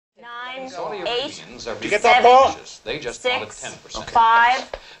9, Saudi 8, Arabians are 7, They just 6, wanted 10%.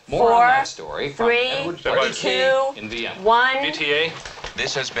 5, More on 4, that story from 3, Edward 2, Fletcher in Vienna. 1. BTA.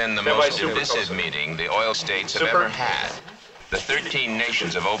 This has been the most divisive meeting the oil states have ever had. The 13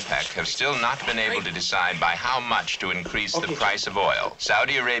 nations of OPEC have still not been able to decide by how much to increase the price of oil.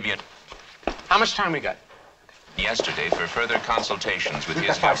 Saudi Arabia... How much time we got? Yesterday, for further consultations with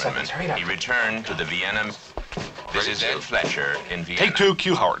his government, he returned to the Vienna... This is Ed Fletcher in Vienna. Take 2,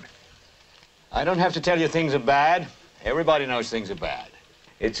 Q Howard. I don't have to tell you things are bad. Everybody knows things are bad.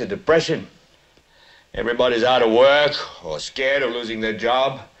 It's a depression. Everybody's out of work or scared of losing their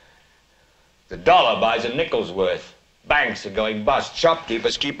job. The dollar buys a nickel's worth. Banks are going bust.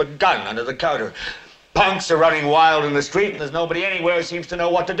 Shopkeepers keep a gun under the counter. Punks are running wild in the street, and there's nobody anywhere who seems to know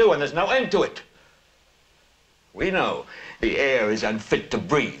what to do, and there's no end to it. We know the air is unfit to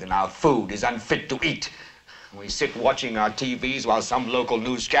breathe, and our food is unfit to eat. We sit watching our TVs while some local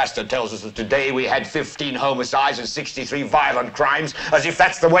newscaster tells us that today we had 15 homicides and 63 violent crimes, as if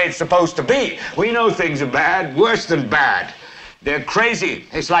that's the way it's supposed to be. We know things are bad, worse than bad. They're crazy.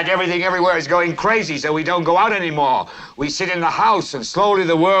 It's like everything everywhere is going crazy, so we don't go out anymore. We sit in the house, and slowly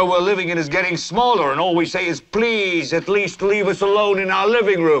the world we're living in is getting smaller, and all we say is, please, at least leave us alone in our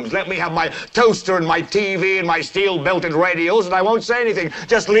living rooms. Let me have my toaster and my TV and my steel-belted radios, and I won't say anything.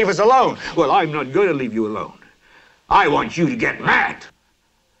 Just leave us alone. Well, I'm not going to leave you alone. I want you to get mad.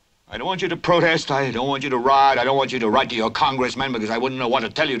 I don't want you to protest. I don't want you to riot. I don't want you to write to your congressman because I wouldn't know what to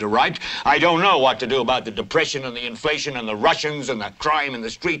tell you to write. I don't know what to do about the depression and the inflation and the Russians and the crime in the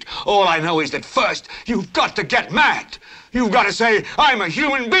street. All I know is that first, you've got to get mad. You've got to say, I'm a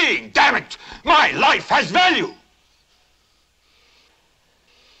human being. Damn it. My life has value.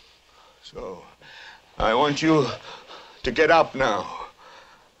 So, I want you to get up now.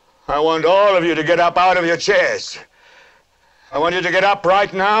 I want all of you to get up out of your chairs. I want you to get up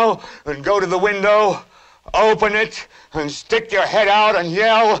right now and go to the window, open it, and stick your head out and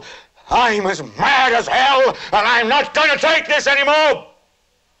yell, I'm as mad as hell, and I'm not going to take this anymore.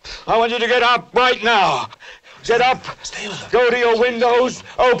 I want you to get up right now. Get up, go to your windows,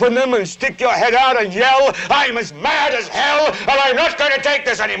 open them, and stick your head out and yell, I'm as mad as hell, and I'm not going to take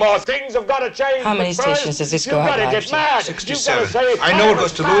this anymore. Things have got to change. How many stations does this go out? You've got to get mad. 67. Say, I know it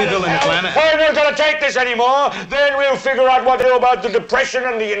goes to Louisville and Atlanta. I'm not going to take this anymore. Then we'll figure out what to do about the depression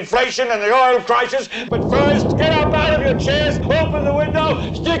and the inflation and the oil crisis. But first, get up out of your chairs, open the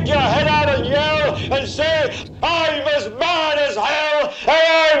window, stick your head out and yell, and say, I'm as mad as hell,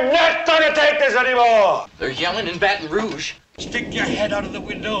 and I'm not going to take this anymore. They're yelling in Baton Rouge. Stick your head out of the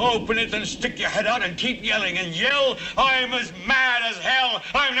window, open it, then stick your head out and keep yelling and yell, I'm as mad as hell,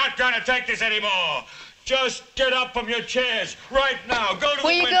 I'm not going to take this anymore. Just get up from your chairs right now. Go to the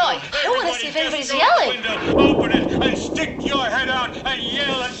window. Where are you going? I want to see if anybody's yelling. Window, open it and stick your head out and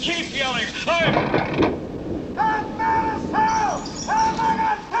yell and keep yelling. I'm mad as hell. I'm not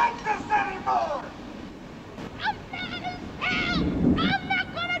going to take this anymore. I'm mad as hell! I'm not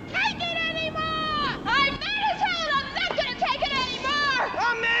gonna take it anymore! I'm mad as hell and I'm not gonna take it anymore!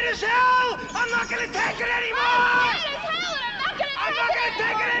 I'm mad as hell. I'm not going to take it anymore. I'm mad as hell and I'm not gonna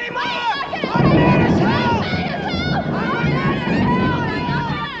take it anymore! I'm not going to take it anymore.